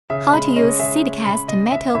How to use COOLDO-CDOCAST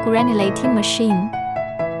metal granulating machine.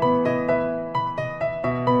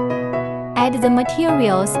 Add the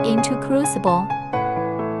materials into crucible.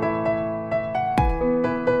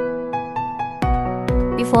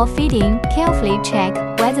 Before feeding, carefully check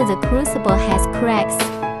whether the crucible has cracks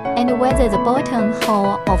and whether the bottom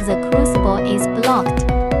hole of the crucible is blocked.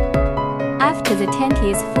 After the tank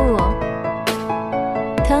is full,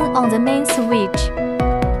 turn on the main switch.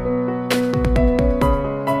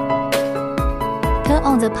 Turn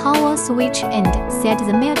on the power switch and set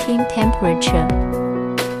the melting temperature.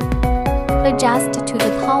 Adjust to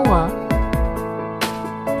the power.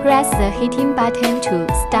 Press the heating button to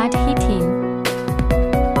start heating.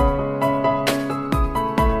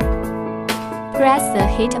 Press the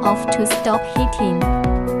heat off to stop heating.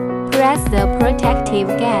 Press the protective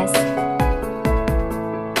gas.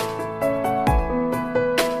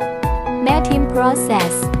 Melting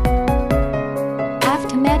process.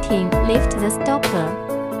 After melting, lift the stopper.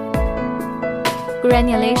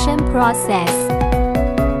 Granulation process.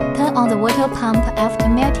 Turn on the water pump after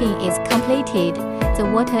melting is completed. The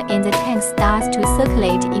water in the tank starts to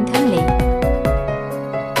circulate internally.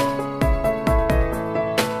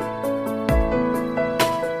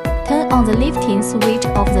 Turn on the lifting switch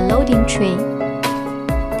of the loading tray.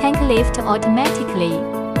 Tank lift automatically.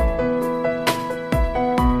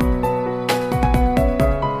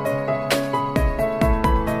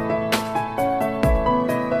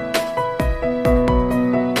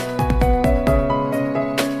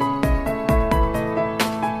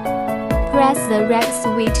 Press the rack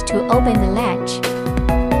switch to open the latch.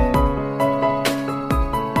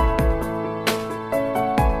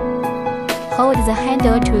 Hold the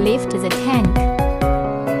handle to lift the tank.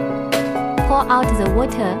 Pour out the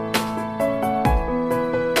water.